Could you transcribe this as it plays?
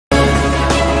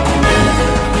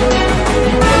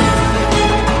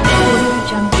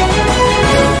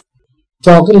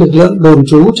cho cái lực lượng đồn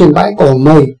trú trên bãi cỏ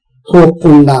mây thuộc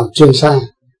quần đảo Trường Sa.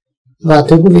 Và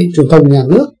thưa quý vị, truyền thông nhà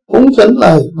nước cũng dẫn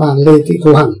lời bà Lê Thị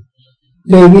Thu Hằng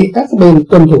đề nghị các bên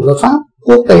tuân thủ luật pháp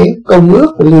quốc tế, công ước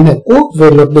của Liên Hợp Quốc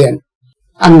về luật biển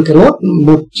UNCLOS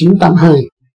 1982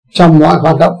 trong mọi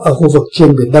hoạt động ở khu vực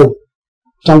trên Biển Đông.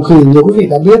 Trong khi như quý vị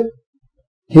đã biết,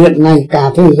 hiện nay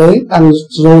cả thế giới đang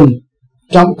dồn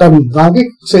trọng tâm vào cái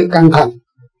sự căng thẳng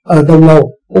ở Đông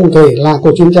Âu, cụ thể là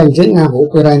cuộc chiến tranh giữa Nga và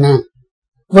Ukraine.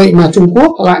 Vậy mà Trung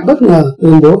Quốc lại bất ngờ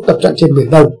tuyên bố tập trận trên Biển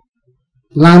Đông,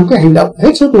 làm cái hành động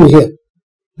hết sức nguy hiểm.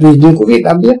 Vì như quý vị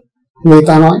đã biết, người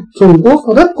ta nói Trung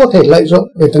Quốc rất có thể lợi dụng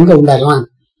để tấn công Đài Loan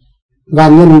và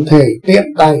nhân thể tiện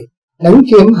tay đánh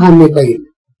chiếm 27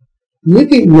 những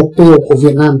cái mục tiêu của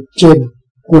Việt Nam trên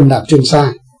quần đảo Trường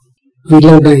Sa. Vì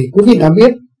lâu nay quý vị đã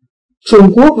biết,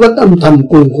 Trung Quốc vẫn âm thầm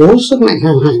củng cố sức mạnh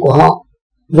hàng hải của họ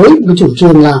với cái chủ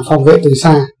trương là phòng vệ từ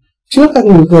xa trước các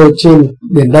nguy cơ trên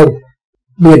Biển Đông,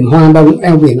 biển Hoa Đông,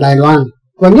 eo biển Đài Loan,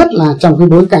 và nhất là trong cái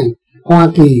bối cảnh Hoa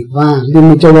Kỳ và Liên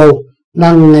minh châu Âu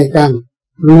đang ngày càng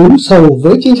lún sâu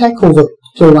với chính sách khu vực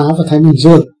châu Á và Thái Bình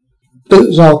Dương tự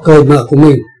do cởi mở của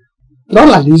mình. Đó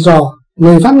là lý do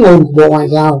người phát ngôn của Bộ Ngoại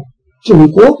giao Trung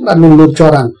Quốc đã luôn luôn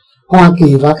cho rằng Hoa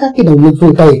Kỳ và các cái đồng minh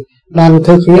phương Tây đang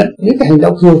thực hiện những cái hành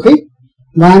động khiêu khích,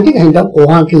 và những cái hành động của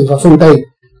Hoa Kỳ và phương Tây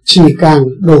chỉ càng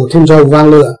đổ thêm dầu vào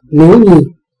lửa nếu như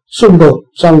xung đột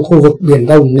trong khu vực Biển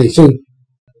Đông nảy sinh.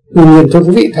 Tuy nhiên, thưa quý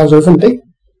vị, theo giới phân tích,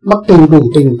 Bắc Kinh đủ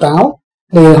tỉnh táo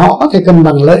để họ có thể cân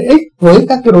bằng lợi ích với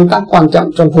các cái đối tác quan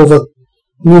trọng trong khu vực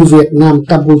như Việt Nam,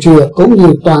 Campuchia cũng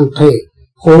như toàn thể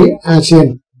khối ASEAN,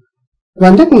 và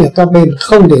nhắc nhở các bên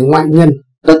không để ngoại nhân,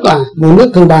 tức là một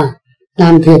nước thứ ba,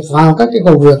 can thiệp vào các cái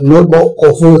công việc nội bộ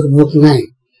của khu vực này,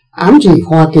 ám chỉ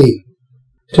Hoa Kỳ.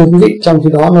 Thưa quý vị, trong khi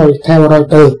đó rồi theo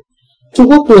Reuters, Trung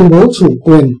Quốc tuyên bố chủ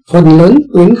quyền phần lớn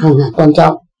tuyến hàng hải quan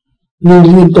trọng nhưng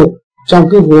liên tục trong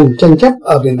cái vùng tranh chấp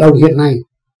ở Biển Đông hiện nay.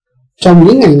 Trong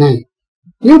những ngày này,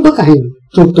 những bức ảnh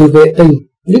chụp từ vệ tinh,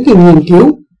 những cái nghiên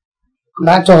cứu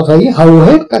đã cho thấy hầu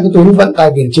hết các cái tuyến vận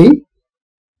tải biển chính.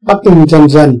 Bắc Kinh dần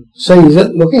dần xây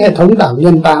dựng một cái hệ thống đảo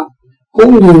nhân tạo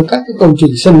cũng như các cái công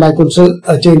trình sân bay quân sự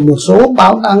ở trên một số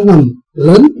bão đá ngầm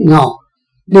lớn nhỏ.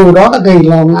 Điều đó đã gây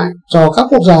lo ngại cho các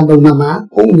quốc gia Đông Nam Á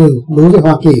cũng như đối với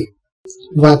Hoa Kỳ.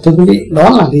 Và thưa quý vị, đó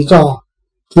là lý do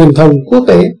truyền thông quốc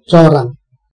tế cho rằng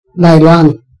Đài Loan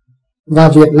và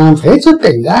Việt Nam phải hết sức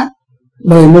cảnh giác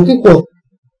bởi một cái cuộc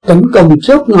tấn công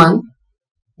chớp nhoáng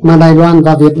mà Đài Loan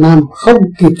và Việt Nam không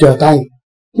kịp trở tay.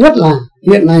 Nhất là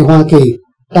hiện nay Hoa Kỳ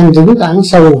đang dính dáng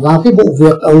sâu vào cái vụ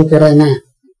việc ở Ukraine,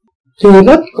 thì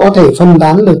rất có thể phân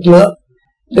tán lực lượng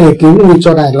để cứu nguy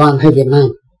cho Đài Loan hay Việt Nam.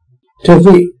 Thưa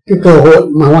quý vị, cái cơ hội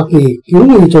mà Hoa Kỳ cứu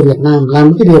nguy cho Việt Nam là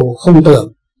một cái điều không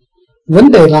tưởng.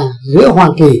 Vấn đề là giữa Hoa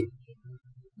Kỳ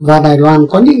và Đài Loan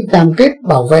có những cam kết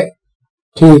bảo vệ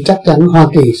thì chắc chắn Hoa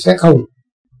Kỳ sẽ không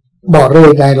bỏ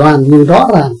rơi Đài Loan, nhưng rõ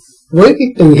ràng với cái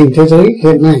tình hình thế giới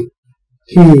hiện nay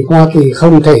thì Hoa Kỳ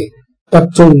không thể tập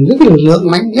trung những cái lực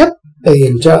lượng mạnh nhất để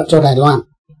yểm trợ cho Đài Loan.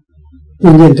 Tuy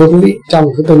nhiên thưa quý vị, trong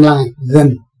cái tương lai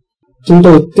gần, chúng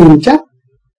tôi tin chắc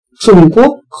Trung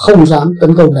Quốc không dám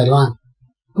tấn công Đài Loan,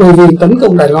 bởi vì tấn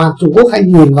công Đài Loan, Trung Quốc hãy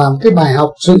nhìn vào cái bài học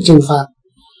sự trừng phạt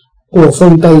của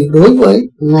phương Tây đối với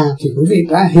Nga thì quý vị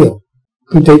đã hiểu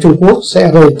kinh tế Trung Quốc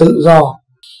sẽ rời tự do.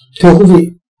 Thưa quý vị,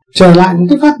 trở lại những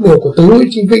cái phát biểu của tướng Nguyễn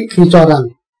Chí Vịnh khi cho rằng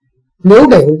nếu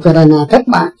để Ukraine thất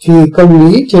bại thì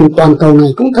công lý trên toàn cầu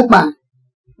này cũng thất bại.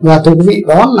 Và thưa quý vị,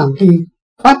 đó là cái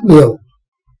phát biểu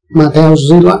mà theo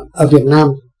dư luận ở Việt Nam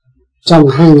trong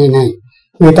 2 ngày này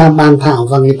người ta bàn thảo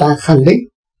và người ta khẳng định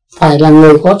phải là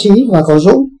người có trí và có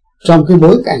dũng trong cái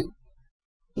bối cảnh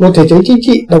một thể chế chính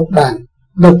trị độc đảng,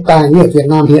 độc tài như ở Việt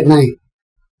Nam hiện nay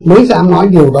mới dám nói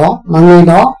điều đó, mà người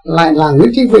đó lại là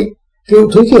Nguyễn Chí Vịnh,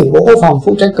 cựu Thứ trưởng Bộ Quốc phòng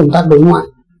phụ trách công tác đối ngoại.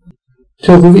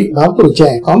 Thưa quý vị, báo Tuổi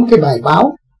Trẻ có một cái bài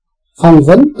báo phỏng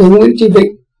vấn tướng Nguyễn Chí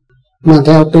Vịnh, mà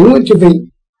theo tướng Nguyễn Chí Vịnh,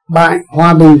 bại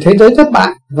hòa bình thế giới thất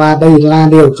bại và đây là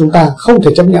điều chúng ta không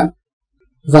thể chấp nhận.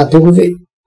 Và thưa quý vị,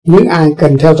 những ai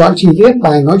cần theo dõi chi tiết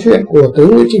bài nói chuyện của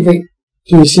tướng Nguyễn Chí Vịnh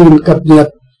thì xin cập nhật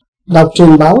đọc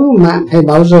trên báo mạng hay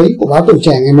báo giấy của báo Tuổi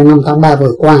Trẻ ngày 5 tháng 3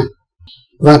 vừa qua.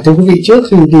 Và thưa quý vị, trước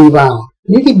khi đi vào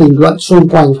những cái bình luận xung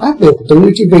quanh phát biểu của tướng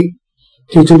Nguyễn Chí Vịnh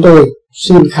thì chúng tôi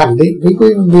xin khẳng định với quý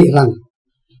vị rằng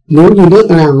nếu như nước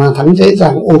nào mà thắng dễ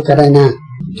dàng Ukraine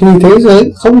thì thế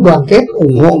giới không đoàn kết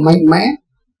ủng hộ mạnh mẽ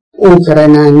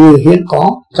Ukraine như hiện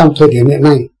có trong thời điểm hiện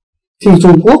nay thì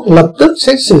Trung Quốc lập tức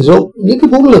sẽ sử dụng những cái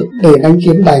vũ lực để đánh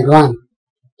chiếm Đài Loan,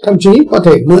 thậm chí có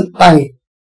thể mượn tay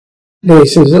để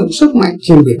sử dụng sức mạnh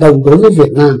trên Biển Đông đối với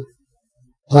Việt Nam.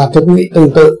 Và thưa quý vị,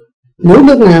 tương tự, nếu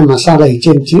nước nào mà sa đẩy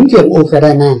trên chính trường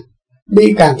Ukraine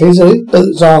bị cả thế giới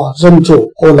tự do, dân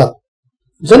chủ, cô lập,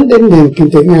 dẫn đến nền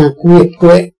kinh tế Nga kiệt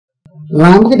quệ,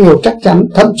 làm cái điều chắc chắn,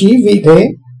 thậm chí vị thế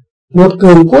một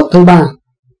cường quốc thứ ba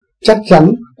chắc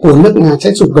chắn của nước Nga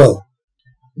sẽ sụp đổ.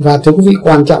 Và thưa quý vị,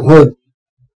 quan trọng hơn,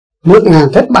 nước Nga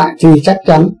thất bại thì chắc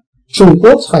chắn Trung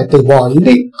Quốc phải từ bỏ ý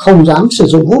định không dám sử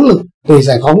dụng vũ lực để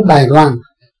giải phóng Đài Loan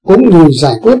cũng như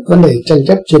giải quyết vấn đề tranh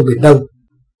chấp trên Biển Đông.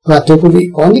 Và thưa quý vị,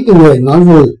 có những người nói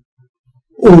vui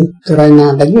Ukraine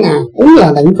đánh Nga cũng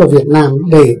là đánh vào Việt Nam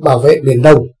để bảo vệ Biển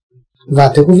Đông.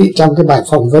 Và thưa quý vị, trong cái bài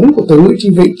phỏng vấn của tướng Nguyễn Chí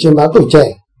Vịnh trên báo Tuổi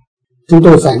Trẻ, chúng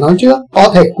tôi phải nói trước, có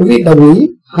thể quý vị đồng ý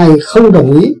hay không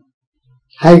đồng ý,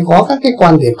 hay có các cái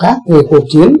quan điểm khác về cuộc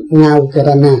chiến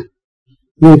Nga-Ukraine.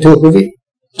 Nhưng thưa quý vị,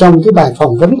 trong cái bài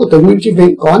phỏng vấn của tướng Nguyễn Chí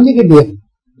Vịnh có những cái điểm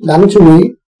đáng chú ý.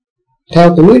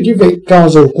 Theo tướng Nguyễn Chí Vịnh, cho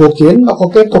dù cuộc chiến nó có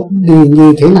kết thúc đi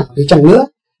như thế nào đi chăng nữa,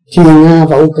 thì Nga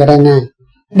và Ukraine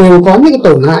đều có những cái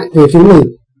tổn hại về phía mình,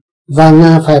 và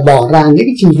Nga phải bỏ ra những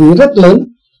cái chi phí rất lớn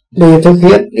để thực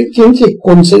hiện những chiến dịch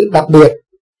quân sự đặc biệt,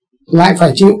 lại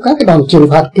phải chịu các cái đòn trừng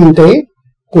phạt kinh tế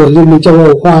của Liên minh châu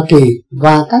Âu, Hoa Kỳ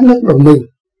và các nước đồng minh.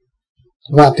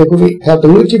 Và thưa quý vị, theo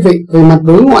tướng Nguyễn Chí Vịnh, về mặt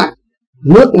đối ngoại,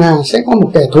 nước Nga sẽ có một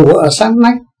kẻ thù ở sát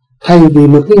nách thay vì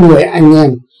một cái người anh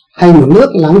em hay một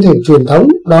nước láng giềng truyền thống,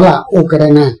 đó là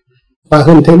Ukraine. Và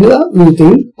hơn thế nữa, uy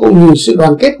tín cũng như sự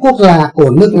đoàn kết quốc gia của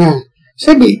nước Nga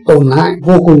sẽ bị tổn hại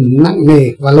vô cùng nặng nề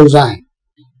và lâu dài.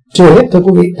 Chưa hết thưa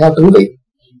quý vị, theo tướng Vịnh,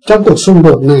 trong cuộc xung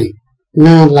đột này,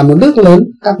 Nga là một nước lớn,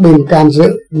 các bên can dự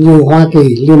như Hoa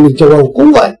Kỳ, Liên minh châu Âu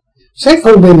cũng vậy, sẽ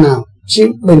không bên nào chịu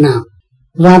bên nào,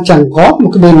 và chẳng có một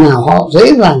cái bên nào họ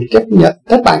dễ dàng chấp nhận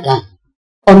thất bại cả.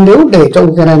 Còn nếu để cho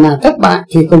Ukraine thất bại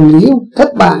thì công lý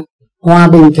thất bại, hòa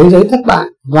bình thế giới thất bại,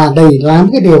 và đây là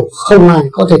cái điều không ai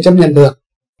có thể chấp nhận được.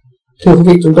 Thưa quý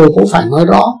vị, chúng tôi cũng phải nói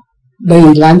rõ,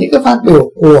 đây là những cái phát biểu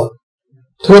của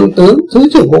Thượng tướng, Thứ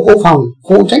trưởng Bộ Quốc phòng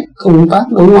phụ trách công tác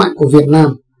đối ngoại của Việt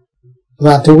Nam.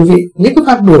 Và thưa quý vị, những cái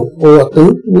phát biểu của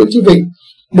tướng Nguyễn Chí Vịnh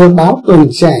được báo Tuổi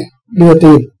Trẻ đưa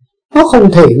tin, nó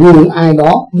không thể như ai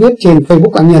đó viết trên Facebook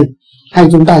cá nhân hay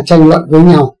chúng ta tranh luận với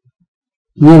nhau.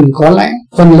 Nhưng có lẽ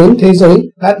phần lớn thế giới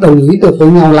đã đồng ý được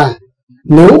với nhau là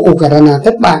nếu Ukraine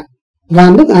thất bại và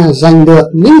nước Nga giành được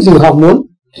những gì họ muốn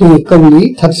thì công lý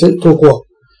thật sự thua cuộc,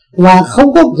 và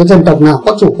không có một cái dân tộc nào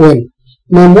có chủ quyền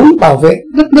mà muốn bảo vệ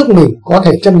đất nước mình có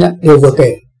thể chấp nhận điều vừa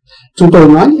kể. Chúng tôi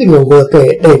nói những điều vừa kể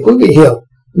để quý vị hiểu,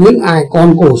 những ai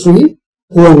còn cổ suý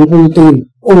cuồng Putin,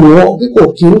 ủng hộ cái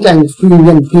cuộc chiến tranh phi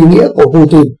nhân phi nghĩa của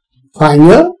Putin, phải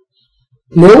nhớ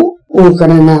nếu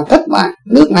Ukraine thất bại,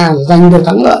 nước Nga giành được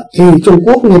thắng lợi thì Trung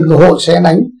Quốc nhân cơ hội sẽ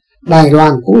đánh Đài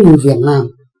Loan cũng như Việt Nam.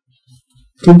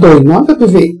 Chúng tôi nói với quý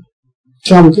vị,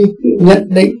 trong cái nhận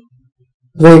định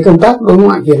về công tác đối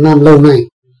ngoại Việt Nam lâu nay,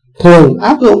 thường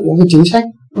áp dụng một cái chính sách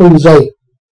đùn dày,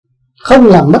 không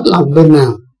làm mất lòng bên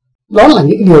nào. Đó là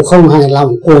những điều không hài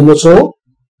lòng của một số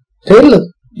thế lực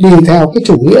đi theo cái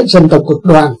chủ nghĩa dân tộc cực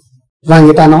đoan, và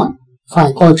người ta nói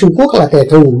phải coi Trung Quốc là kẻ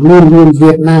thù, luôn luôn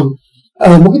Việt Nam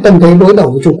ở một cái tâm thế đối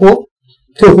đầu với Trung Quốc.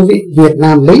 Thưa quý vị, Việt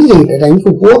Nam lấy gì để đánh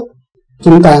Trung Quốc?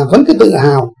 Chúng ta vẫn cứ tự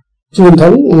hào truyền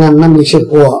thống ngàn năm lịch sử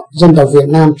của dân tộc Việt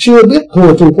Nam chưa biết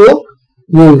thua Trung Quốc.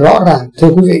 Nhưng rõ ràng thưa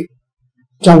quý vị,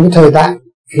 trong cái thời đại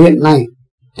hiện nay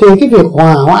thì cái việc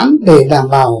hòa hoãn để đảm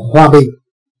bảo hòa bình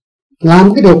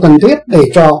làm cái điều cần thiết để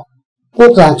cho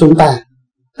quốc gia chúng ta,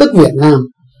 tức Việt Nam,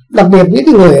 đặc biệt những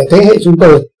cái người ở thế hệ chúng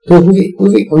tôi. Thưa quý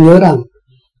vị có nhớ rằng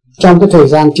trong cái thời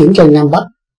gian chiến tranh Nam Bắc,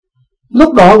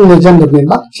 lúc đó người dân ở miền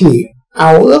Bắc chỉ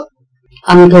ao ước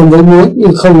ăn cơm với muối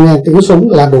nhưng không nghe tiếng súng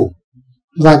là đủ.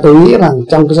 Và tôi nghĩ rằng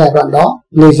trong cái giai đoạn đó,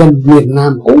 người dân miền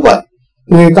Nam cũng vậy,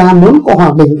 người ta muốn có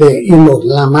hòa bình để yên ổn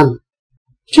làm ăn,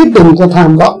 chứ đừng có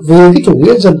tham vọng vì cái chủ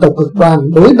nghĩa dân tộc cực đoan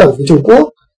đối đầu với Trung Quốc,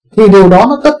 thì điều đó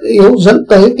nó tất yếu dẫn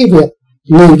tới cái việc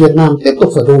người Việt Nam tiếp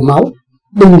tục phải đổ máu,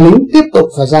 binh lính tiếp tục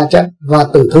phải ra trận và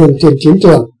tử thương trên chiến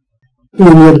trường. Tuy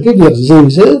nhiên cái việc gìn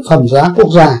giữ phẩm giá quốc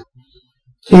gia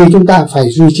thì chúng ta phải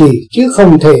duy trì, chứ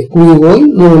không thể quỳ gối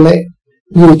nô lệ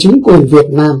như chính quyền Việt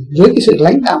Nam dưới cái sự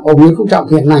lãnh đạo của Nguyễn Phú Trọng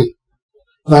hiện nay.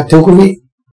 Và thưa quý vị,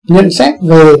 nhận xét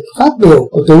về phát biểu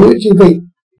của tướng Nguyễn Chí Vịnh,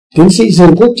 tiến sĩ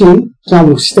Dương Quốc Chính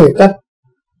trong status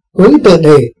với tựa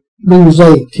đề đu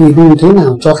dây thì đu thế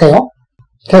nào cho khéo.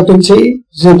 Theo tiến sĩ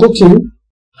Dương Quốc Chính,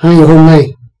 hai hôm nay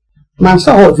mạng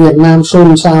xã hội Việt Nam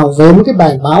xôn xao với một cái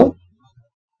bài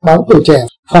báo Tuổi Trẻ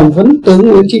phỏng vấn tướng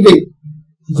Nguyễn Chí Vịnh,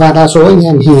 và đa số anh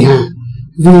em hì hà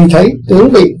vì thấy tướng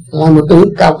Vịnh là một tướng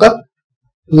cao cấp,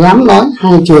 dám nói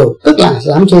hai chiều, tức là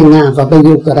dám chê Nga và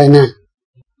bên Ukraine.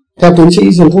 Theo tiến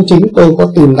sĩ Dương Quốc Chính, tôi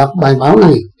có tìm đọc bài báo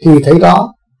này thì thấy rõ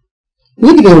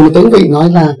những cái điều mà tướng Vịnh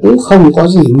nói ra cũng không có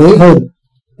gì mới hơn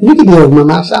những cái điều mà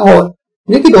mạng xã hội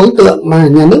những cái đối tượng mà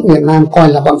nhà nước Việt Nam coi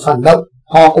là bọn phản động,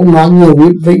 họ cũng nói nhiều.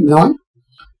 Nguyễn Vịnh nói,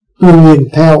 tuy nhiên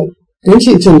theo tiến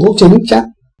sĩ Trần Quốc Chính chắc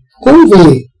cũng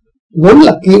vì vốn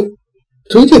là cựu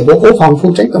Thứ trưởng Bộ Quốc phòng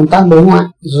phụ trách công tác đối ngoại,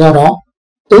 do đó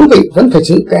tướng Vịnh vẫn phải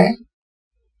giữ kẽ.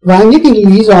 Và những cái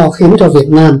lý do khiến cho Việt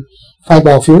Nam phải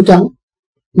bỏ phiếu trắng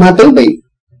mà tướng Vịnh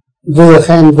vừa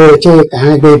khen vừa chê cả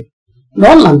hai bên,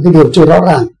 đó là một cái điều chưa rõ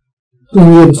ràng. Tuy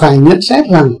nhiên phải nhận xét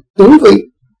rằng tướng Vịnh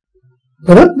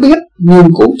rất biết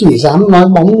nhưng cũng chỉ dám nói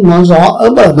bóng nói gió ở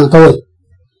bờ mà thôi.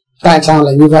 Tại sao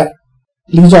lại như vậy?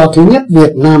 Lý do thứ nhất,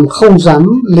 Việt Nam không dám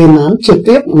lên án trực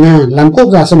tiếp Nga làm quốc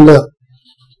gia xâm lược,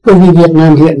 bởi vì Việt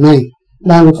Nam hiện nay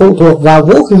đang phụ thuộc vào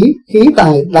vũ khí, khí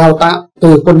tài đào tạo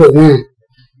từ quân đội Nga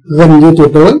gần như tuyệt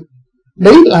đối.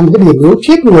 Đấy là một cái điểm yếu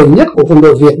chết người nhất của quân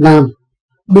đội Việt Nam,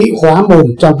 bị khóa mồm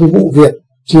trong cái vụ việc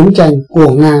chiến tranh của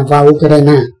Nga và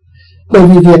Ukraine. Bởi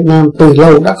vì Việt Nam từ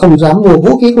lâu đã không dám mua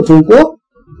vũ khí của Trung Quốc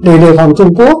để đề phòng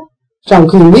Trung Quốc, trong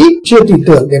khi Mỹ chưa tin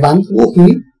tưởng để bán vũ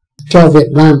khí cho Việt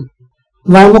Nam.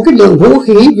 Và một cái lượng vũ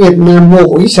khí Việt Nam mua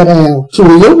của Israel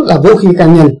chủ yếu là vũ khí cá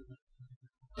nhân.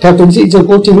 Theo tiến sĩ Trần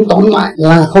Quốc Chính, tóm lại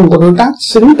là không có đối tác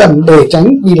xứng tầm để tránh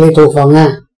bị lệ thuộc vào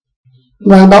Nga.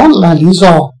 Và đó là lý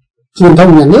do truyền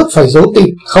thông nhà nước phải giấu tịt,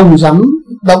 không dám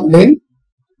động đến.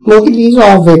 Một cái lý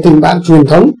do về tình bạn truyền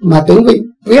thống mà tướng Vịnh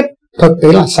viết thực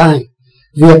tế là sai.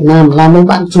 Việt Nam là một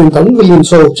bạn truyền thống với Liên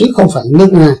Xô chứ không phải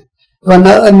nước Nga. Và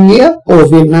nợ ân nghĩa của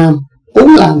Việt Nam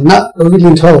cũng là nợ đối với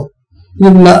Liên Xô.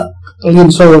 Nhưng nợ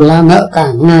Liên Xô là nợ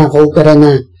cả Nga và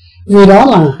Ukraine, vì đó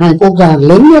là hai quốc gia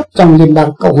lớn nhất trong Liên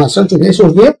bang Cộng hòa xã hội chủ nghĩa Xô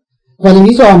Viết. Và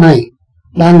lý do này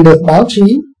đang được báo chí,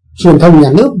 truyền thông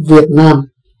nhà nước Việt Nam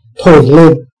thổi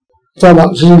lên cho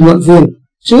bọn dư luận viên,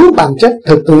 chứ bản chất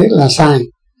thực tế là sai.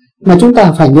 Mà chúng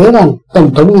ta phải nhớ rằng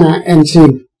Tổng thống Nga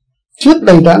Yeltsin trước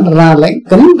đây đã ra lệnh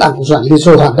cấm Đảng Cộng sản Liên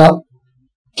Xô hoạt động,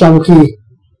 trong khi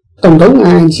Tổng thống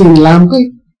Nga Yeltsin làm cái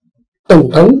tổng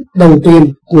thống đầu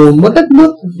tiên của một đất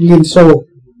nước Liên Xô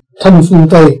thân phương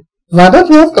Tây và rất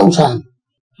ghét Cộng sản.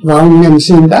 Và ông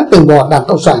Yeltsin đã từ bỏ Đảng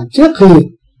Cộng sản trước khi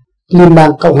Liên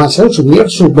bang Cộng hòa xã hội chủ nghĩa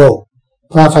sụp đổ,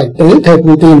 và phải tới thời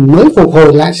Putin mới phục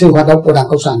hồi lại sự hoạt động của Đảng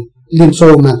Cộng sản Liên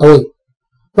Xô mà thôi.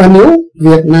 Và nếu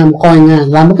Việt Nam coi Nga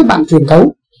là một cái bạn truyền thống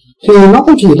thì nó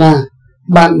cũng chỉ là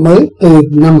bạn mới từ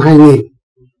năm 2000,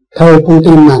 thời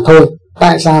Putin mà thôi.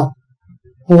 Tại sao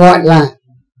gọi là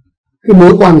cái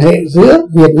mối quan hệ giữa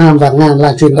Việt Nam và Nga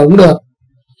là truyền thống được?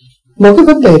 Một cái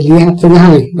vấn đề thứ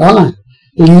hai, đó là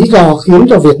lý do khiến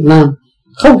cho Việt Nam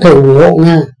không thể ủng hộ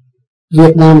Nga.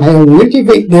 Việt Nam hay ông Nguyễn Chí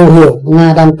Vịnh đều hiểu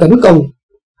Nga đang tấn công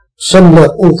xâm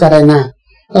lược Ukraine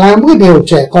là một cái điều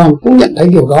trẻ con cũng nhận thấy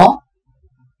điều đó.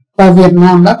 Và Việt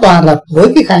Nam đã tòa lập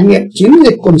với cái khái niệm chiến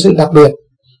dịch quân sự đặc biệt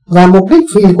và mục đích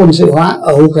phi quân sự hóa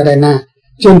ở Ukraine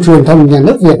trên truyền thông nhà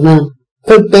nước Việt Nam,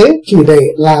 thực tế chỉ để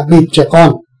là bịp trẻ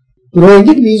con. Rồi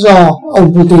những lý do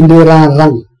ông Putin đưa ra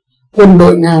rằng quân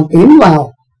đội Nga tiến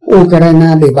vào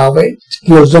Ukraine để bảo vệ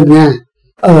kiều dân Nga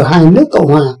ở hai nước Cộng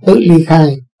hòa tự ly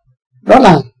khai, đó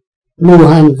là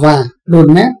Luhansk và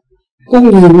Donetsk, cũng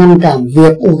như ngăn cản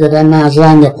việc Ukraine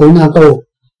gia nhập khối NATO,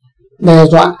 đe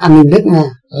dọa an ninh nước Nga,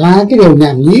 là cái điều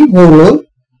nhảm nhí vô lối.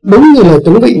 Đúng như lời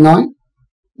tướng Vịnh nói,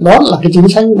 đó là cái chính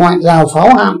sách ngoại giao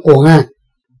pháo hạm của Nga.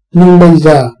 Nhưng bây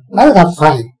giờ đã gặp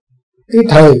phải cái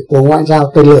thời của ngoại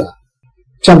giao tên lửa.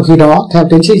 Trong khi đó, theo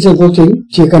tiến sĩ Trần Quốc Chính,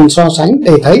 chỉ cần so sánh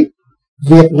để thấy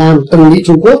Việt Nam từng bị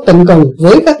Trung Quốc tấn công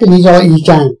với các cái lý do y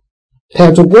chang.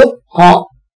 Theo Trung Quốc,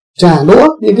 họ trả đũa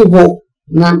những cái vụ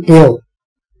Nam Kiều,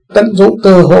 tận dụng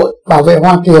cơ hội bảo vệ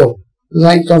Hoa Kiều,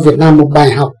 dạy cho Việt Nam một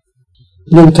bài học.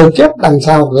 Nhưng thực chất đằng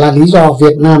sau là lý do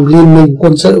Việt Nam liên minh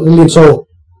quân sự với Liên Xô.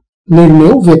 Nên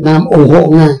nếu Việt Nam ủng hộ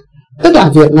Nga, tức là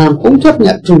Việt Nam cũng chấp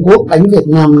nhận Trung Quốc đánh Việt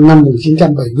Nam năm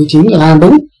 1979 là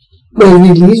đúng, bởi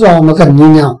vì lý do nó gần như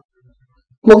nhau.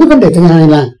 Một cái vấn đề thứ hai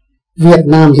là Việt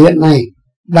Nam hiện nay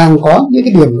đang có những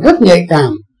cái điểm rất nhạy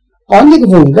cảm, có những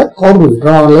cái vùng đất có rủi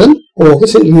ro lớn của cái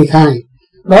sự ly khai,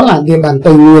 đó là địa bàn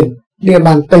Tây Nguyên, địa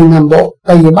bàn Tây Nam Bộ,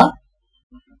 Tây Bắc,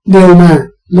 điều mà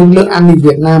lực lượng an ninh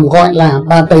Việt Nam gọi là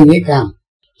ba Tây nhạy cảm.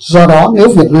 Do đó nếu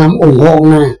Việt Nam ủng hộ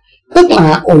Nga, tức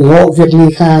là ủng hộ việc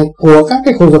ly khai của các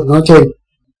cái khu vực nói trên.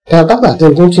 Theo tác giả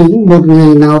Trần Quốc Chính, một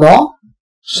ngày nào đó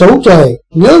xấu trời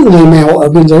nhớ người mèo ở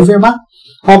biên giới phía Bắc,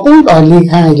 họ cũng đòi ly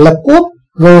khai lập quốc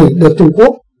rồi được Trung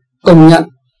Quốc công nhận.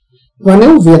 Và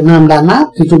nếu Việt Nam đàn áp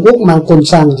thì Trung Quốc mang quân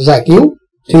sang giải cứu,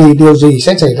 thì điều gì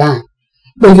sẽ xảy ra?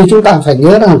 Bởi vì chúng ta phải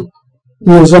nhớ rằng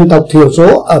nhiều dân tộc thiểu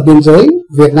số ở biên giới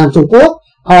Việt Nam Trung Quốc,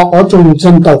 họ có chung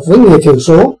dân tộc với người thiểu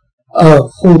số ở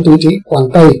khu tự trị Quảng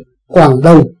Tây, Quảng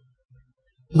Đông,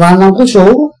 và làm cái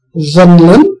số dân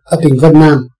lớn ở tỉnh Vân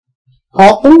Nam.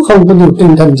 Họ cũng không có nhiều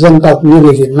tinh thần dân tộc như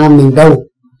người Việt Nam mình đâu.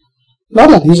 Đó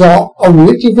là lý do ông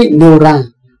Nguyễn Chí Vịnh nêu ra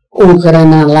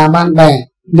Ukraine là bạn bè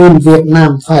nên Việt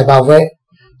Nam phải bảo vệ.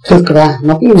 Thực ra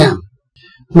nó cũng nhảm.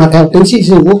 Mà theo tiến sĩ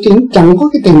Dương Quốc Chính, chẳng có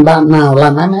cái tình bạn nào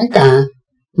là mãi mãi cả,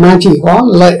 mà chỉ có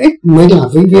lợi ích mới là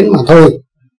vĩnh viễn mà thôi.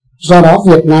 Do đó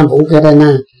Việt Nam và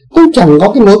Ukraine cũng chẳng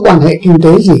có cái mối quan hệ kinh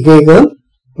tế gì ghê gớm,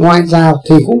 ngoại giao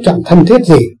thì cũng chẳng thân thiết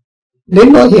gì.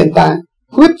 Đến nỗi hiện tại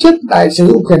quyết chức đại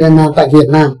sứ Ukraine tại Việt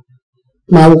Nam,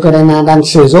 mà Ukraine đang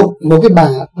sử dụng một cái bà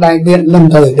đại biện lâm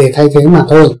thời để thay thế mà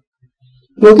thôi.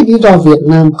 Với cái lý do Việt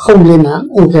Nam không lên án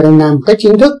Ukraine một cách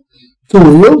chính thức,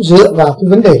 chủ yếu dựa vào cái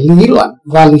vấn đề lý luận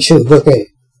và lịch sử vừa kể.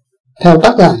 Theo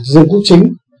tác giả Dương Quốc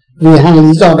Chính, vì hai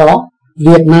lý do đó,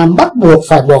 Việt Nam bắt buộc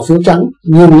phải bỏ phiếu trắng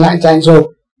nhưng lại chạy rột,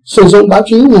 sử dụng báo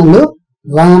chí nhà nước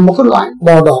và một cái loại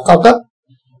bò đỏ cao cấp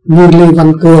như Lê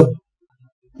Văn Cường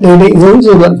để định hướng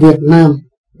dư luận Việt Nam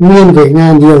nghiêng về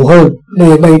Nga nhiều hơn,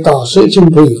 để bày tỏ sự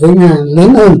chung thủy với Nga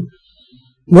lớn hơn,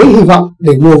 với hy vọng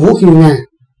để mua vũ khí Nga.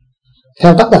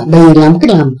 Theo tác giả, đây là một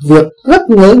cái làm việc rất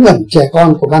ngớ ngẩn trẻ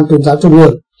con của Ban Tuyên giáo Trung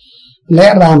ương.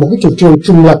 Lẽ ra một cái chủ trương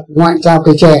trung lập ngoại giao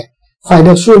cây chè phải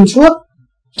được xuyên suốt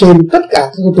trên tất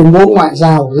cả các tuyên bố ngoại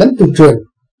giao lẫn tuyên truyền.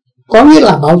 Có nghĩa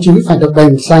là báo chí phải được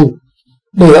đèn xanh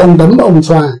để ông đấm ông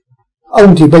xoa,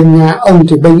 ông thì bênh Nga, ông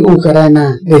thì bênh Ukraine,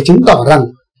 để chứng tỏ rằng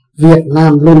Việt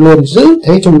Nam luôn luôn giữ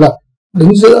thế trung lập,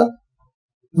 đứng giữa,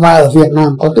 và ở Việt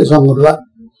Nam có tự do ngôn luận.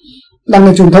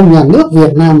 Đảng truyền thông nhà nước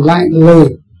Việt Nam lại lời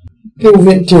cựu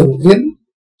Viện trưởng Viện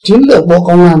Chiến lược Bộ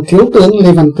Công an Thiếu tướng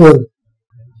Lê Văn Cường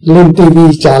lên TV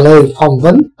trả lời phỏng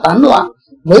vấn tán loạn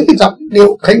với cái giọng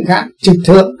điệu khệnh khạng, trịch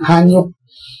thượng, hạ nhục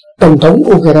Tổng thống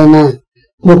Ukraine,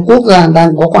 một quốc gia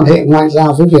đang có quan hệ ngoại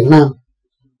giao với Việt Nam.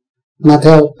 Mà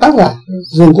theo tác giả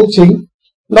Dương Quốc Chính,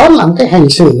 đó là một cái hành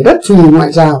xử rất phi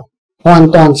ngoại giao,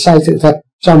 hoàn toàn sai sự thật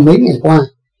trong mấy ngày qua.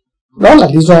 Đó là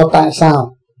lý do tại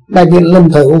sao đại biện lâm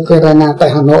thời Ukraine tại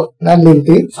Hà Nội đã lên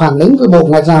tiếng phản ứng với Bộ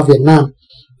Ngoại giao Việt Nam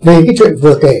về cái chuyện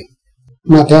vừa kể.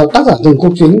 Mà theo tác giả Dương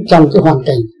Quốc Chính, trong cái hoàn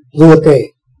cảnh vừa kể,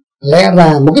 lẽ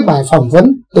ra một cái bài phỏng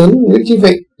vấn tướng Nguyễn Chí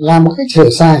Vịnh là một cách sửa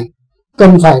sai,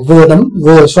 cần phải vừa đấm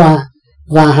vừa xoa,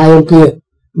 và hai ông kia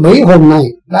mấy hôm nay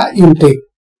đã im tịt,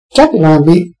 chắc là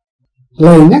bị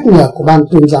lời nhắc nhở của Ban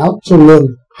Tuyên giáo Trung ương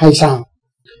hay sao.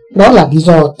 Đó là lý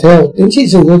do theo tiến sĩ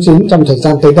Dương Quốc Chính, trong thời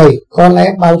gian tới đây có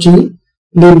lẽ báo chí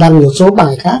nên đăng một số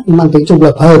bài khác mang tính trung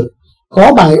lập hơn,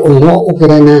 có bài ủng hộ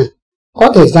Ukraine,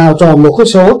 có thể giao cho một cái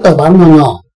số tờ báo nhỏ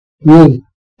nhỏ, nhưng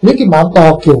những cái báo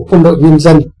to kiểu Quân đội Nhân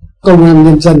dân, Công an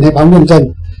Nhân dân hay Báo Nhân dân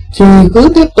thì cứ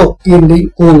tiếp tục kiên định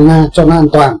cuồng Nga cho nó an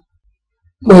toàn.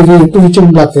 Bởi vì tuy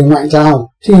trung lập về ngoại giao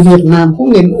thì Việt Nam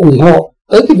cũng nên ủng hộ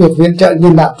tới cái việc viện trợ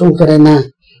nhân đạo cho Ukraine.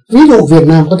 Ví dụ Việt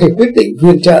Nam có thể quyết định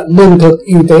viện trợ lương thực,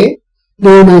 y tế.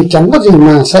 Điều này chẳng có gì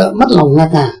mà sợ mất lòng Nga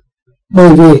cả, bởi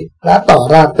vì đã tỏ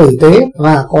ra tử tế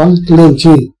và có lương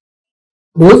tri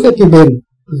đối với cái bên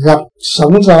gặp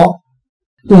sóng gió.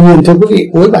 Tuy nhiên, thưa quý vị,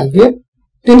 cuối bài viết,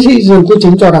 tiến sĩ Dương Quốc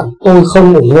Chính cho rằng tôi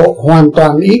không ủng hộ hoàn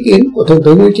toàn ý kiến của Thượng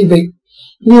tướng Nguyễn Chí Vịnh,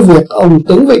 như việc ông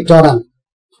tướng Vịnh cho rằng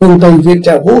phương Tây viện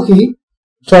trợ vũ khí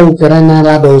cho Ukraine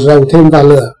là đổ dầu thêm vào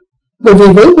lửa. Bởi vì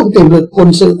với một tiềm lực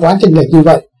quân sự quá chênh lệch như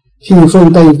vậy, thì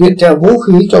phương Tây viện trợ vũ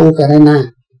khí cho Ukraine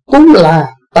cũng là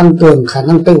tăng cường khả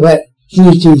năng tự vệ,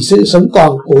 duy trì sự sống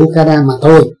còn của Ukraine mà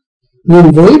thôi.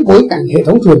 Nhưng với bối cảnh hệ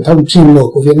thống truyền thông chìm nổi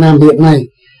của Việt Nam hiện nay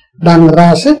đang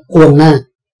ra sức cuồng Nga,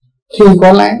 thì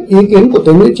có lẽ ý kiến của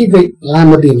tướng Nguyễn Chí Vịnh là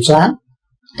một điểm sáng,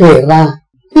 kể ra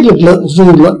cái lực lượng dư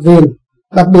luận viên,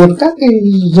 đặc biệt các cái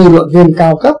dư luận viên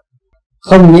cao cấp,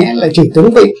 không nhẽ lại chỉ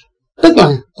tướng Vịnh, tức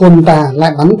là quân ta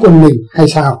lại bắn quân mình hay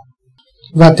sao.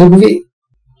 Và thưa quý vị,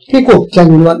 cái cuộc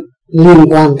tranh luận liên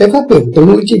quan tới phát biểu tướng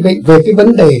Nguyễn Chí Vịnh về cái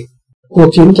vấn đề cuộc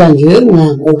chiến tranh giữa Nga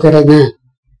và Ukraine,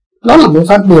 đó là một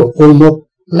phát biểu của một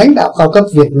lãnh đạo cao cấp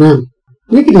Việt Nam.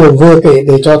 Những cái điều vừa kể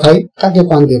để cho thấy các cái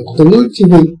quan điểm của tướng Nguyễn Chí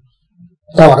Vịnh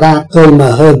tỏ ra cởi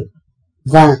mở hơn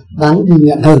và đáng ghi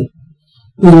nhận hơn.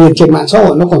 Tuy nhiên, trên mạng xã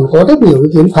hội nó còn có rất nhiều ý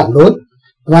kiến phản đối,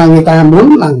 và người ta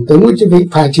muốn rằng tướng Nguyễn Chí Vịnh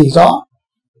phải chỉ rõ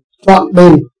chọn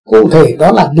bên cụ thể,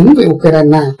 đó là đứng về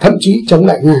Ukraine, thậm chí chống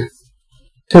lại Nga.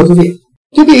 Thưa quý vị,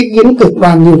 trước cái ý kiến cực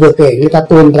đoan như vừa kể, người ta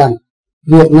tuyên rằng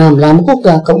Việt Nam là một quốc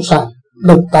gia cộng sản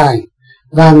độc tài,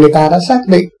 và người ta đã xác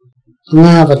định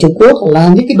Nga và Trung Quốc là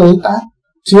những cái đối tác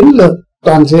chiến lược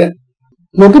toàn diện,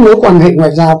 một cái mối quan hệ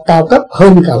ngoại giao cao cấp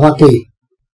hơn cả Hoa Kỳ.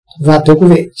 Và thưa quý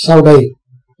vị, sau đây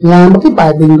là một cái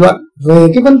bài bình luận về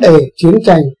cái vấn đề chiến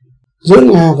tranh giữa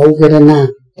Nga và Ukraine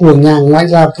của nhà ngoại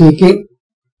giao kỳ cựu,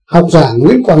 học giả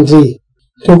Nguyễn Quang Di.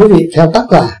 Thưa quý vị, theo tác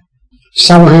giả,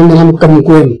 sau 20 năm cầm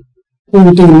quyền,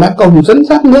 Putin đã công dẫn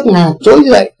dắt nước Nga trỗi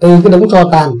dậy từ cái đống tro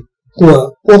tàn của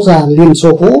quốc gia Liên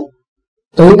Xô cũ,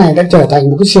 tới nay đã trở thành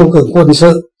một cái siêu cường quân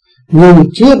sự nhưng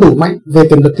chưa đủ mạnh về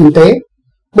tiềm lực kinh tế,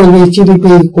 bởi vì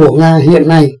GDP của Nga hiện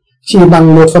nay chỉ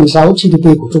bằng 1/6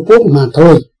 GDP của Trung Quốc mà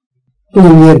thôi. Tuy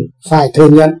nhiên, phải thừa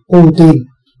nhận Putin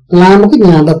là một cái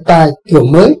nhà độc tài kiểu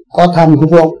mới, có tham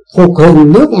vọng phục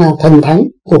hưng nước Nga thần thánh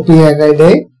của Pierre Đại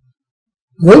Đế,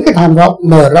 với cái tham vọng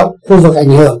mở rộng khu vực ảnh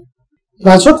hưởng,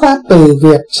 và xuất phát từ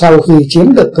việc sau khi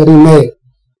chiếm được Crimea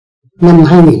năm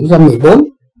 2014,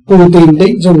 Putin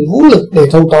định dùng vũ lực để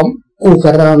thâu tóm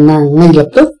Ukraine ngay lập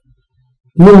tức.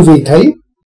 Nhưng vì thấy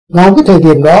vào cái thời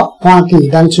điểm đó Hoa Kỳ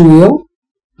đang suy yếu,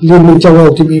 Liên minh châu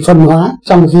Âu thì bị phân hóa,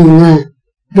 trong khi Nga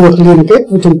được liên kết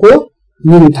với Trung Quốc,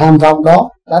 nhưng tham vọng đó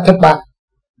đã thất bại.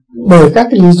 Bởi các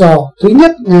cái lý do: thứ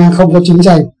nhất, Nga không có chính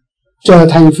danh, trở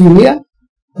thành phi nghĩa,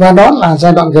 và đó là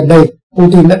giai đoạn gần đây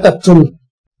Putin đã tập trung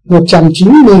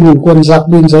 190.000 quân dọc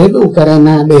biên giới với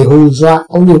Ukraine để hù dọa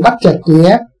cũng như bắt chặt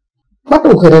Kiev. Bắt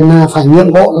Ukraine phải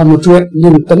nhượng bộ là một chuyện,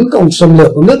 nhưng tấn công xâm lược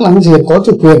của nước láng giềng có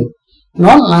chủ quyền,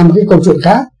 nó là một cái câu chuyện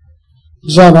khác.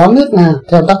 Do đó nước Nga,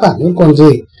 theo tác giả Nguyễn Còn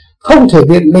Gì, không thể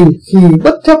biện minh khi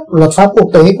bất chấp luật pháp quốc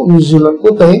tế cũng như dư luận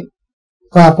quốc tế.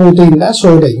 Và Putin đã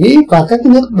xô đẩy Mỹ và các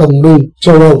nước đồng minh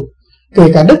châu Âu,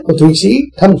 kể cả Đức và Thụy Sĩ,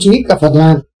 thậm chí cả Phần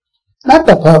Lan, đã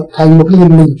tập hợp thành một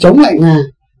liên minh chống lại Nga,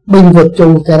 bênh vực cho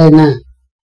Ukraine.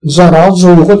 Do đó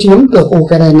dù có chiếm được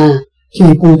Ukraine thì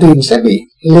Putin sẽ bị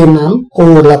lên án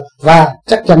cô lập và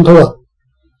chắc chắn thua.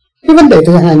 Cái vấn đề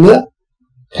thứ hai nữa,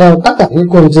 theo tác giả Nguyễn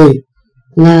Còn Gì,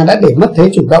 Nga đã để mất thế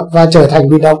chủ động và trở thành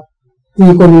bị động. Vì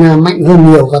quân Nga mạnh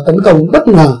hơn nhiều và tấn công bất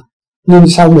ngờ, nhưng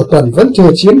sau một tuần vẫn chưa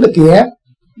chiếm được Kiev,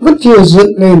 vẫn chưa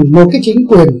dựng lên một cái chính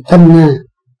quyền thân Nga.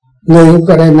 Người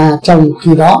Ukraine trong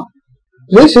khi đó,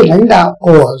 dưới sự lãnh đạo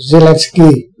của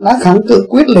Zelensky, đã kháng cự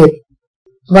quyết liệt,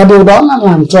 và điều đó đã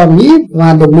làm cho Mỹ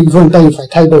và đồng minh phương Tây phải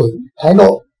thay đổi thái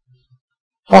độ.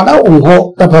 Họ đã ủng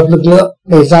hộ tập hợp lực lượng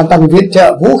để gia tăng viện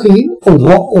trợ vũ khí, ủng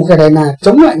hộ Ukraine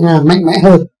chống lại Nga mạnh mẽ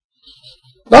hơn.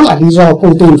 Đó là lý do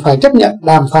Putin phải chấp nhận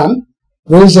đàm phán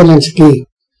với Zelensky,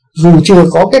 dù chưa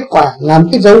có kết quả, làm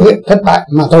cái dấu hiệu thất bại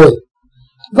mà thôi.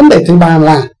 Vấn đề thứ ba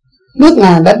là nước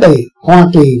Nga đã đẩy Hoa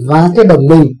Kỳ và cái đồng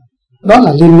minh, đó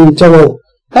là Liên minh châu Âu,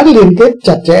 đã liên kết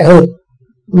chặt chẽ hơn.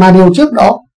 Mà điều trước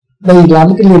đó, đây là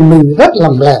một cái liên minh rất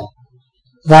lỏng lẻo,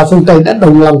 và phương Tây đã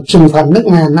đồng lòng trừng phạt nước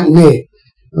Nga nặng nề,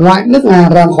 loại nước Nga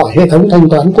ra khỏi hệ thống thanh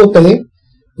toán quốc tế.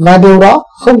 Và điều đó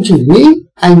không chỉ Mỹ,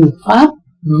 Anh, Pháp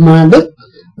mà Đức,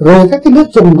 rồi các cái nước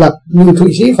trung lập như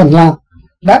Thụy Sĩ, Phần Lan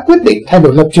đã quyết định thay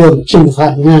đổi lập trường trừng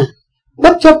phạt Nga,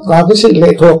 bất chấp vào cái sự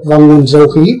lệ thuộc vào nguồn dầu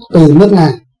khí từ nước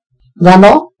Nga. Và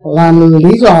đó là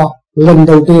lý do lần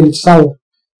đầu tiên sau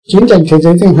chiến tranh thế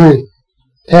giới thứ hai,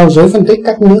 theo giới phân tích,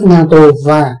 các nước NATO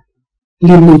và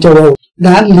Liên minh châu Âu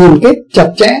đã liên kết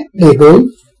chặt chẽ để đối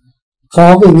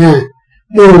phó với Nga,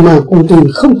 điều mà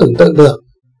Putin không tưởng tượng được.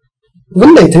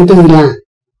 Vấn đề thứ tư là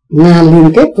Nga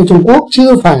liên kết với Trung Quốc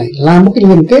chưa phải là một cái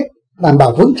liên kết đảm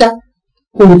bảo vững chắc.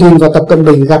 Putin và Tập Cận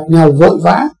Bình gặp nhau vội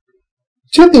vã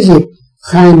trước cái dịp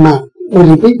khai mạc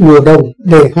Olympic mùa đông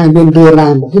để hai bên đưa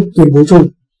ra một cái tuyên bố chung.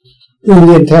 Tuy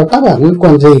nhiên, theo tác giả Nguyễn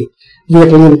Còn Gì,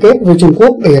 việc liên kết với Trung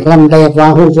Quốc để răn đe và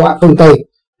hù dọa phương Tây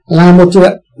là một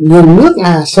chuyện, nhưng nước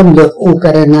Nga xâm lược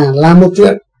Ukraine là một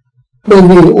chuyện. Bởi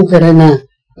vì Ukraine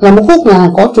là một quốc gia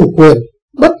có chủ quyền,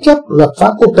 bất chấp luật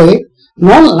pháp quốc tế,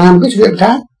 nó làm cái chuyện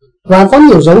khác. Và có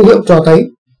nhiều dấu hiệu cho thấy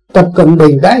Tập Cận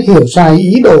Bình đã hiểu sai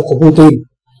ý đồ của Putin,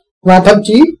 và thậm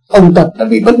chí ông Tập đã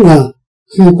bị bất ngờ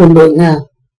khi quân đội Nga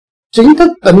chính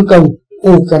thức tấn công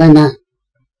Ukraine.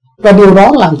 Và điều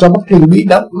đó làm cho Bắc Kinh bị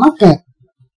động mắc kẹt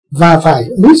và phải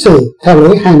ứng xử theo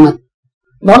lối hai mặt.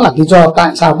 Đó là lý do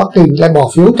tại sao Bắc Kinh lại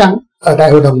bỏ phiếu trắng ở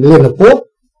Đại hội đồng Liên Hợp Quốc.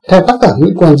 Theo tác giả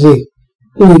Nguyễn Còn Gì,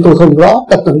 tuy tôi không rõ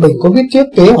Tập Cận Bình có biết trước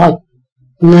kế hoạch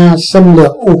Nga xâm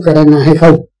lược Ukraine hay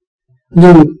không,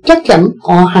 nhưng chắc chắn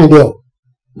có hai điều.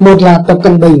 Một là Tập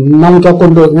Cận Bình mong cho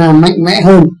quân đội Nga mạnh mẽ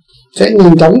hơn, sẽ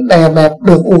nhanh chóng đè bẹp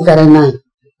được Ukraine.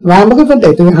 Và một cái vấn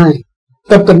đề thứ hai,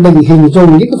 Tập Cận Bình hình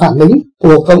dung những cái phản ứng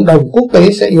của cộng đồng quốc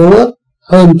tế sẽ yếu ớt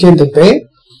hơn trên thực tế.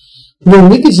 Nhưng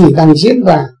những cái gì đang diễn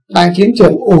ra tại chiến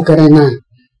trường Ukraine,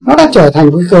 nó đã trở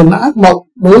thành cái cơn ác mộng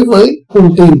đối với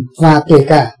Putin và kể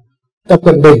cả Tập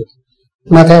Cận Bình.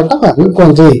 Mà theo tác giả Nguyễn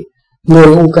Còn Gì, người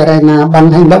Ukraine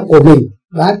bằng hành động của mình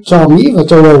đã cho Mỹ và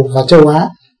châu Âu và châu Á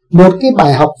một cái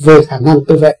bài học về khả năng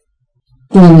tự vệ.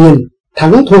 Tuy nhiên,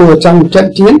 thắng thua trong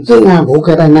trận chiến giữa Nga và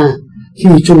Ukraine thì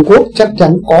Trung Quốc chắc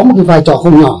chắn có một cái vai trò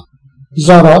không nhỏ.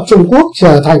 Do đó Trung Quốc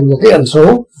trở thành một cái ẩn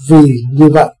số vì như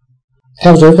vậy.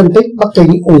 Theo giới phân tích, Bắc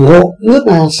Kinh ủng hộ nước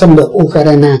Nga xâm lược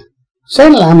Ukraine sẽ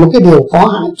là một cái điều có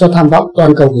hại cho tham vọng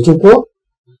toàn cầu của Trung Quốc.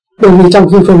 Bởi vì trong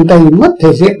khi phương Tây mất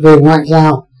thể diện về ngoại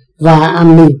giao và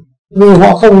an ninh vì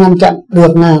họ không ngăn chặn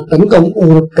được Nga tấn công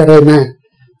Ukraine,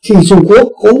 thì Trung Quốc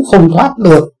cũng không thoát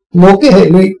được một cái hệ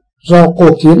lụy do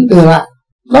cuộc chiến đưa lại.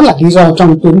 Đó là lý do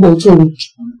trong tuyên bố chung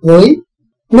với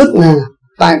nước Nga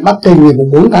tại Bắc Kinh ngày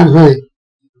 4 tháng 2,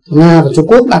 Nga và Trung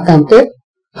Quốc đã cam kết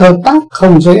hợp tác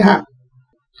không giới hạn.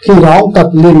 Khi đó ông Tập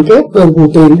liên kết với ông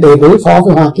Putin để đối phó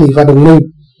với Hoa Kỳ và đồng minh,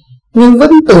 nhưng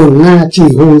vẫn tưởng Nga chỉ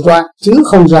hù dọa chứ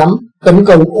không dám tấn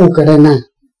công Ukraine.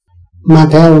 Mà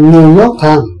theo New York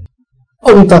Times,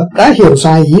 ông Tập đã hiểu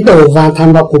sai ý đồ và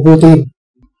tham vọng của Putin,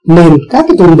 nên các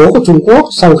cái tuyên bố của Trung Quốc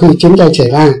sau khi chiến tranh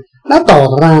xảy ra đã tỏ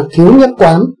ra thiếu nhất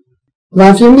quán,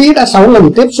 và phía Mỹ đã 6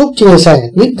 lần tiếp xúc chia sẻ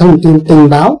những thông tin tình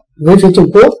báo với phía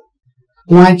Trung Quốc.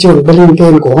 Ngoại trưởng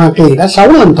Blinken của Hoa Kỳ đã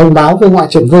 6 lần thông báo với Ngoại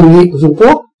trưởng Vương Nghị của Trung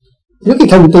Quốc những cái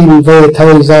thông tin về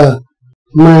thời giờ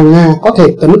mà Nga có thể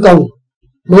tấn công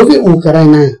đối với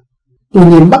Ukraine. Tuy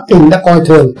nhiên Bắc Kinh đã coi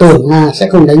thường, tưởng Nga sẽ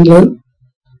không đánh lớn,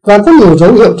 và có nhiều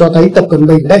dấu hiệu cho thấy Tập Cận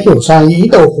Bình đã hiểu sai ý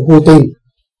đồ của Putin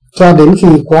cho đến khi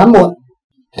quá muộn.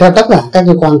 Theo tất cả các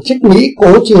cơ quan chức Mỹ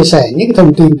cố chia sẻ những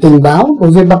thông tin tình báo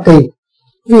đối với Bắc Kinh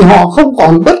vì họ không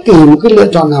còn bất kỳ một cái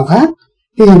lựa chọn nào khác,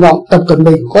 hy vọng Tập Cận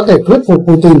Bình có thể thuyết phục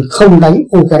Putin không đánh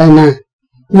Ukraine.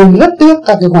 Nhưng rất tiếc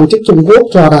các cơ quan chức Trung Quốc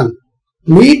cho rằng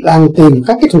Mỹ đang tìm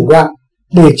các cái thủ đoạn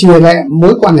để chia rẽ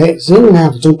mối quan hệ giữa Nga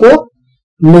và Trung Quốc,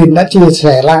 nên đã chia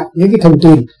sẻ lại những cái thông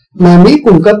tin mà Mỹ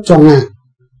cung cấp cho Nga.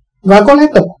 Và có lẽ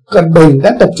Tập Cận Bình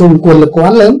đã tập trung quyền lực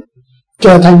quá lớn,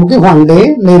 trở thành một cái hoàng đế,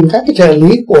 nên các cái trợ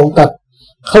lý của ông Tập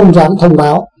không dám thông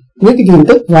báo những cái tin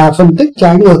tức và phân tích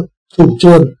trái ngược chủ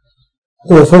trương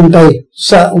của phương Tây,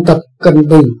 sợ ông Tập Cận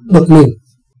Bình bực mình.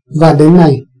 Và đến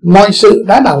nay mọi sự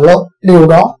đã đảo lộn. Điều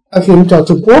đó đã khiến cho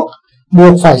Trung Quốc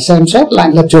buộc phải xem xét lại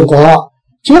lập trường của họ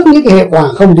trước những cái hệ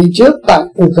quả không đi trước tại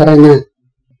Ukraine.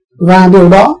 Và điều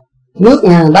đó nước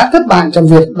Nga đã thất bại trong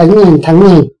việc đánh nhanh thắng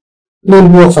nhanh,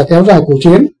 nên buộc phải kéo dài cuộc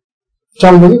chiến.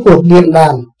 Trong những cuộc điện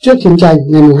đàm trước chiến tranh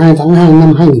ngày 2 tháng 2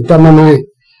 năm 2022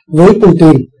 với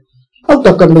Putin, ông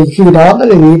Tập Cận Bình khi đó đã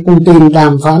đề nghị Putin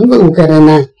đàm phán với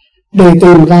Ukraine để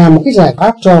tìm ra một cái giải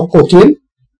pháp cho cuộc chiến,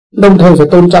 đồng thời phải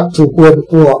tôn trọng chủ quyền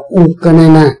của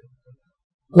Ukraine.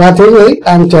 Và thế giới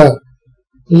đang chờ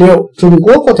liệu Trung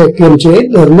Quốc có thể kiềm chế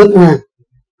được nước Nga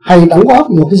hay đóng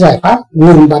góp một cái giải pháp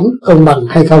ngừng bắn công bằng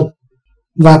hay không.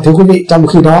 Và thưa quý vị, trong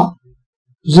khi đó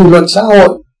dư luận xã hội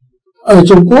ở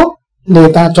Trung Quốc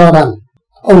người ta cho rằng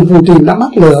ông Putin đã mắc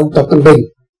lừa ông Tập Cận Bình.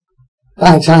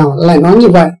 Tại sao lại nói như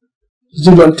vậy?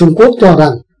 Dư luận Trung Quốc cho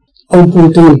rằng ông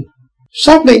Putin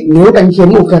xác định nếu đánh chiếm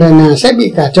Ukraine sẽ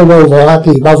bị cả châu Âu và Hoa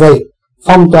Kỳ bao vây,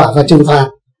 phong tỏa và trừng phạt,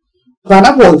 và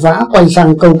đã vội vã quay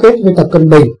sang câu kết với Tập Cận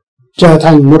Bình, trở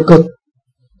thành một cực.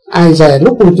 Ai dè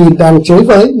lúc Putin đang chới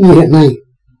với như hiện nay,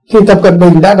 thì Tập Cận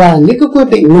Bình đã ra những cái quyết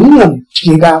định ngấm ngầm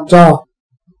chỉ đạo cho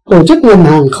tổ chức ngân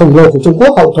hàng khổng lồ của Trung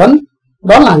Quốc hậu thuẫn,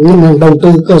 đó là Ngân hàng Đầu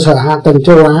tư Cơ sở Hạ tầng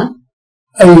Châu Á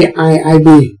AIIB,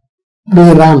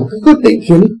 đưa ra một cái quyết định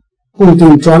khiến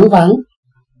Putin choáng váng.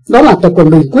 Đó là Tập Cận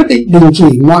Bình quyết định đình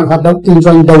chỉ mọi hoạt động kinh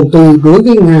doanh đầu tư đối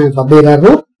với Nga và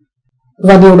Belarus.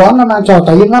 Và điều đó nó đã cho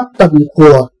thấy nắp tầm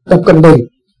của Tập Cận Bình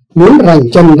muốn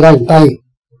rảnh chân rảnh tay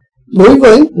đối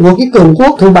với một cái cường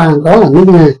quốc thứ ba, đó là nước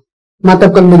Nga, mà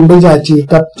Tập Cận Bình bây giờ chỉ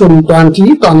tập trung toàn trí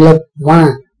toàn lực và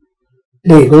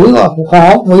để đối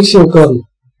phó với siêu cường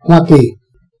Hoa Kỳ.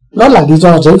 Đó là lý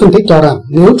do giới phân tích cho rằng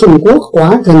nếu Trung Quốc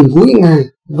quá gần gũi Nga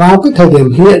vào cái thời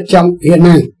điểm hiện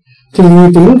nay thì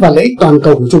uy tín và lợi ích toàn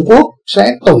cầu của Trung Quốc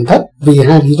sẽ tổn thất vì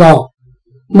hai lý do.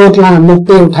 Một là mục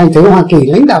tiêu thay thế Hoa Kỳ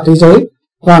lãnh đạo thế giới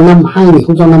vào năm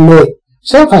 2050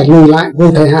 sẽ phải lùi lại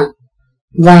vô thời hạn.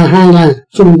 Và hai là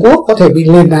Trung Quốc có thể bị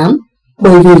lên án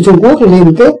bởi vì Trung Quốc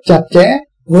liên kết chặt chẽ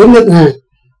với nước Nga,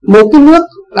 một cái nước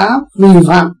đã vi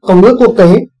phạm công ước quốc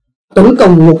tế, tấn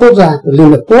công một quốc gia của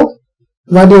Liên Hợp Quốc.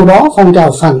 Và điều đó phong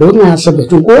trào phản đối Nga xâm lược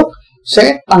Trung Quốc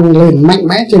sẽ tăng lên mạnh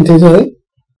mẽ trên thế giới.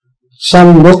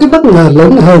 Song một cái bất ngờ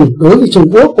lớn hơn đối với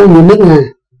Trung Quốc cũng như nước Nga,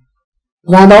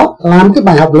 và đó là một cái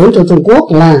bài học lớn cho Trung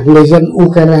Quốc là người dân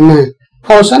Ukraine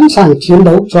họ sẵn sàng chiến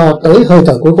đấu cho tới hơi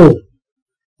thở cuối cùng.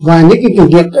 Và những cái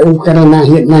kỷ niệm tại Ukraine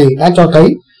hiện nay đã cho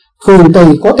thấy phương Tây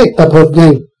có thể tập hợp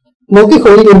nhanh một cái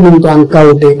khối liên minh toàn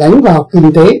cầu để đánh vào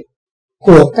kinh tế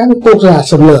của các quốc gia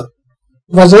xâm lược.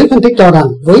 Và giới phân tích cho rằng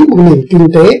với một nền kinh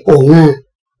tế của Nga,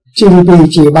 GDP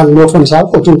chỉ bằng 1/6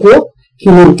 của Trung Quốc,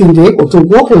 thì nền kinh tế của Trung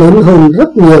Quốc lớn hơn rất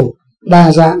nhiều,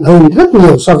 đa dạng hơn rất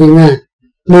nhiều so với Nga,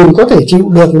 nên có thể chịu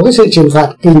được một cái sự trừng phạt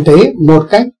kinh tế một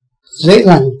cách dễ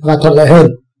dàng và thuận lợi hơn.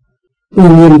 Tuy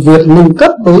nhiên, việc nâng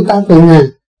cấp đối tác với Nga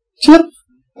trước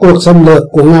cuộc xâm lược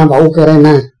của Nga vào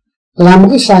Ukraine là một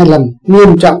cái sai lầm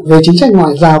nghiêm trọng về chính sách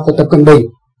ngoại giao của Tập Cận Bình.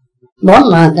 Đó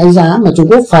là cái giá mà Trung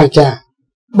Quốc phải trả,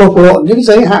 bộc lộ những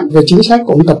giới hạn về chính sách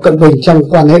của ông Tập Cận Bình trong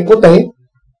quan hệ quốc tế.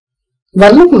 Và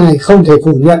lúc này không thể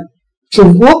phủ nhận,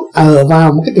 Trung Quốc ở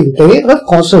vào một cái tình thế rất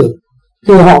khó xử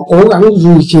khi họ cố gắng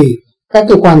duy trì các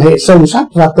cái quan hệ sâu sắc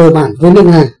và cơ bản với nước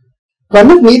Nga. Và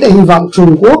nước Mỹ đã hy vọng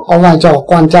Trung Quốc có vai trò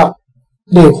quan trọng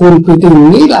để khuyên Putin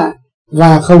nghĩ lại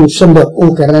và không xâm lược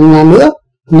Ukraine nữa,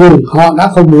 nhưng họ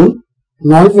đã không muốn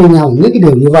nói với nhau những cái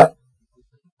điều như vậy.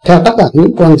 Theo tác giả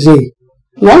Nguyễn Quang Di,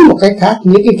 nói một cách khác,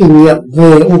 những cái kinh nghiệm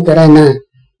về Ukraine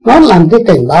nó làm cái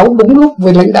cảnh báo đúng lúc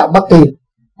với lãnh đạo Bắc Kinh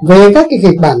về các cái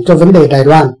kịch bản cho vấn đề Đài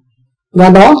Loan, và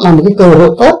đó là một cái cơ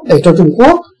hội tốt để cho Trung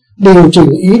Quốc điều chỉnh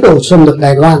ý đồ xâm lược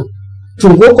Đài Loan.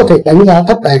 Trung Quốc có thể đánh giá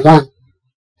thấp Đài Loan.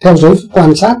 Theo giới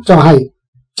quan sát cho hay,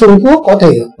 Trung Quốc có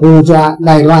thể hù dọa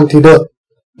Đài Loan thì được,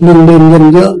 nhưng nên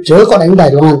nhân nhượng chớ có đánh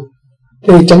Đài Loan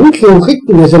để tránh khiêu khích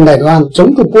người dân Đài Loan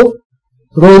chống Trung Quốc.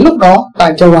 Rồi lúc đó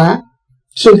tại châu Á,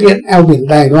 sự kiện eo biển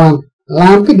Đài Loan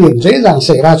làm cái điểm dễ dàng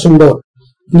xảy ra xung đột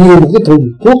như một cái thùng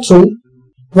thuốc súng,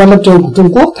 và lập trường của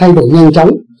Trung Quốc thay đổi nhanh chóng,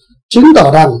 chứng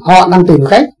tỏ rằng họ đang tìm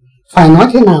cách phải nói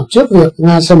thế nào trước việc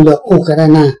Nga xâm lược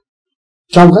Ukraine.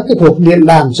 Trong các cái cuộc điện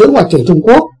đàm giữa Ngoại trưởng Trung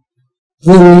Quốc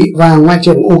Vương Nghị và Ngoại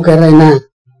trưởng Ukraine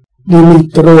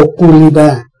Dmytro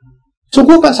Kuleba, Trung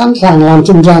Quốc đã sẵn sàng làm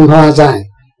trung gian hòa giải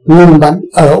ngừng bắn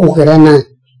ở Ukraine,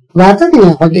 và các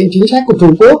nhà hoạch định chính sách của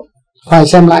Trung Quốc phải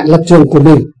xem lại lập trường của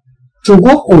mình. Trung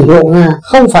Quốc ủng hộ Nga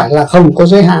không phải là không có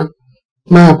giới hạn,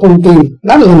 mà Putin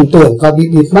đã lầm tưởng và bị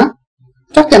bịt mắt.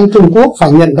 Chắc chắn Trung Quốc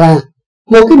phải nhận ra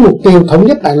một cái mục tiêu thống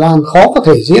nhất Đài Loan khó có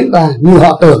thể diễn ra như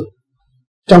họ tưởng.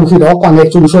 Trong khi đó, quan hệ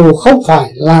Trung Xô không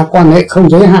phải là quan hệ không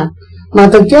giới hạn, mà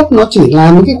thực chất nó chỉ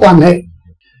là một cái quan hệ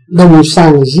đồng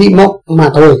sàng dị mộng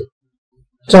mà thôi.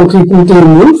 Trong khi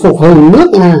Putin muốn phục hồi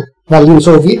nước Nga và Liên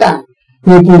Xô vĩ đại,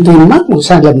 nhưng Putin mắc một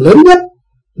sai lầm lớn nhất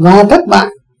và thất bại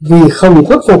vì không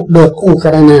khuất phục được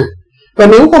Ukraine. Và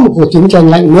nếu có một cuộc chiến tranh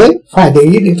lạnh mới, phải để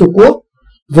ý đến Trung Quốc.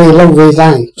 Về lâu về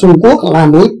dài, Trung Quốc là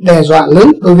mối đe dọa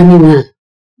lớn đối với nước Nga.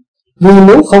 Vì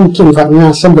nếu không trừng phạt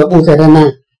Nga xâm lược Ukraine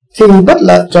thì bất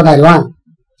lợi cho Đài Loan.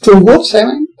 Trung Quốc sẽ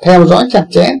theo dõi chặt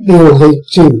chẽ điều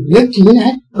chỉnh những chính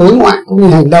sách đối ngoại cũng như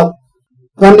hành động.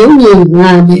 Và nếu như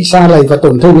Nga bị sa lầy và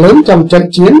tổn thương lớn trong trận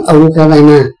chiến ở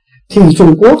Ukraine thì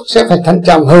Trung Quốc sẽ phải thận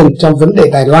trọng hơn trong vấn đề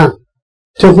Đài Loan.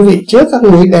 Thưa quý vị, trước các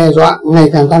mối đe dọa ngày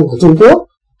càng tăng của Trung Quốc,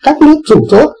 các nước chủ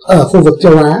chốt ở khu vực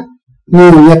châu Á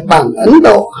như Nhật Bản, Ấn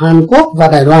Độ, Hàn Quốc và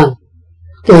Đài Loan,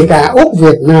 kể cả Úc,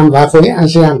 Việt Nam và khối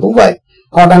ASEAN cũng vậy,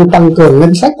 họ đang tăng cường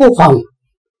ngân sách quốc phòng,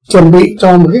 chuẩn bị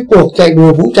cho một cái cuộc chạy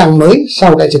đua vũ trang mới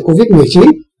sau đại dịch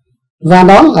Covid-19. Và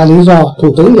đó là lý do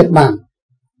Thủ tướng Nhật Bản,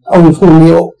 ông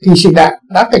Fumio Kishida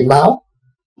đã cảnh báo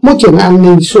môi trường an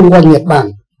ninh xung quanh Nhật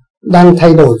Bản đang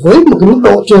thay đổi với một cái mức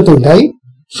độ chưa từng thấy.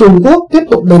 Trung Quốc tiếp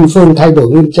tục đơn phương thay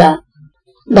đổi nguyên trạng,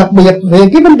 đặc biệt về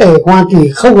cái vấn đề Hoa Kỳ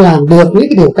không làm được những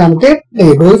cái điều cam kết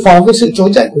để đối phó với sự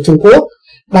trỗi dậy của Trung Quốc,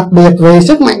 đặc biệt về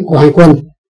sức mạnh của hải quân.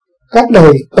 Các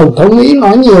đời Tổng thống Mỹ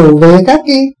nói nhiều về các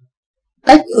cái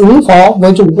cách ứng phó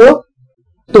với Trung Quốc.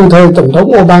 Từ thời Tổng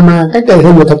thống Obama cách đây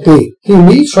hơn một thập kỷ, khi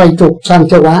Mỹ xoay trục sang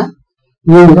châu Á,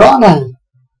 nhưng rõ ràng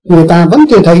người ta vẫn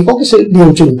chưa thấy có cái sự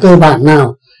điều chỉnh cơ bản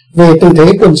nào về tư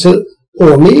thế quân sự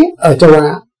của Mỹ ở châu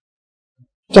Á.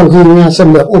 Trong khi Nga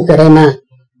xâm lược Ukraine,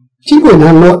 chính quyền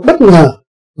Hà Nội bất ngờ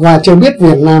và chưa biết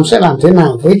Việt Nam sẽ làm thế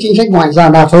nào với chính sách ngoại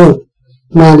giao đa phương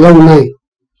mà lâu nay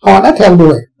họ đã theo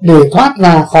đuổi để thoát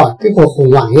ra khỏi cái cuộc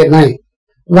khủng hoảng hiện nay.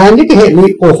 Và những cái hệ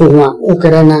lụy của khủng hoảng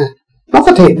Ukraine nó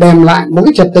có thể đem lại một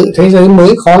cái trật tự thế giới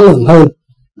mới khó lường hơn,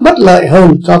 bất lợi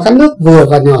hơn cho các nước vừa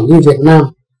và nhỏ như Việt Nam.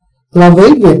 Và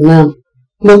với Việt Nam,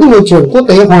 một cái môi trường quốc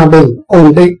tế hòa bình,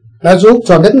 ổn định đã giúp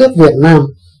cho đất nước Việt Nam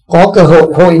có cơ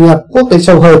hội hội nhập quốc tế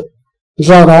sâu hơn.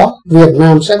 Do đó, Việt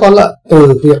Nam sẽ có lợi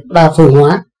từ việc đa phương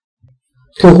hóa.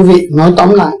 Thưa quý vị, nói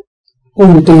tóm lại,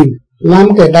 Putin là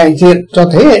một kẻ đại diện cho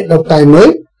thế hệ độc tài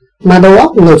mới mà đầu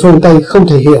óc người phương Tây không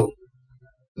thể hiểu.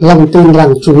 Lòng tin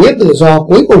rằng chủ nghĩa tự do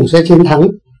cuối cùng sẽ chiến thắng,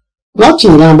 nó chỉ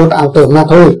là một ảo tưởng mà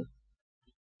thôi.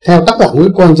 Theo tác giả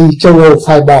Nguyễn Quang Di, châu Âu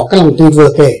phải bỏ cái lòng tin vừa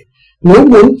kể nếu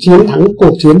muốn chiến thắng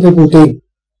cuộc chiến với Putin.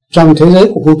 Trong thế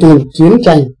giới của Putin, chiến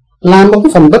tranh là một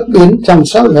cái phần bất biến trong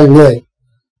xã hội loài người.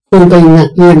 Phương Tây ngạc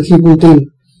nhiên khi Putin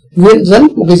viện dẫn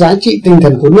một cái giá trị tinh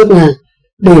thần của nước Nga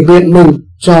để biện minh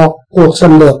cho cuộc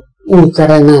xâm lược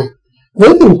Ukraine, với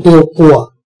mục tiêu của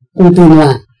Putin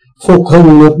là phục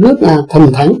hưng một nước Nga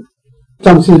thần thánh.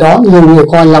 Trong khi đó, nhiều người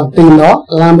coi lòng tin đó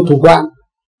là một thủ đoạn,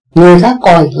 người khác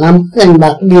coi là một cái đánh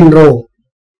bạc điên rồ.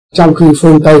 Trong khi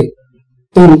phương Tây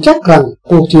tin chắc rằng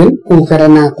cuộc chiến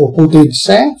Ukraine của Putin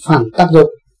sẽ phản tác dụng.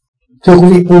 Thưa quý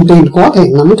vị, Putin có thể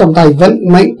nắm trong tay vận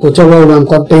mệnh của châu Âu làm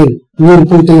con tin, nhưng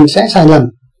Putin sẽ sai lầm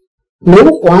nếu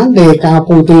quá đề cao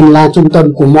Putin là trung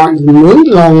tâm của mọi mối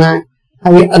lo ngại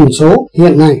hay ẩn số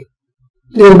hiện nay.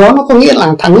 Điều đó nó có nghĩa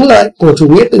là thắng lợi của chủ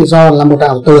nghĩa tự do là một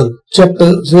ảo tưởng, trật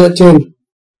tự dựa trên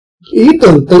ý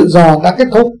tưởng tự do đã kết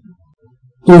thúc.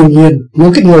 Tuy nhiên,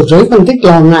 những cái điều giới phân tích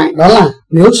lo ngại đó là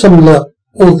nếu xâm lược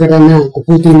Ukraine của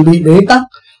Putin bị bế tắc,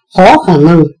 khó khả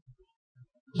năng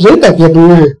giới tài Việt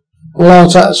Nga lo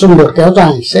sợ xung đột kéo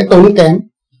dài sẽ tốn kém.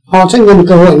 Họ sẽ nhân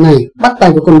cơ hội này bắt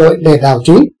tay với quân đội để đảo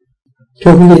chính.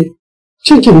 Thưa quý vị,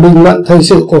 chương trình bình luận thời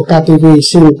sự của KTV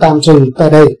xin tạm dừng tại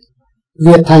đây.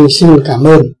 Việt Thành xin cảm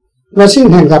ơn và xin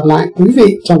hẹn gặp lại quý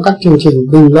vị trong các chương trình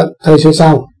bình luận thời sự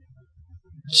sau.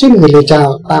 Xin gửi lời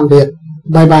chào tạm biệt.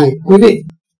 Bye bye quý vị.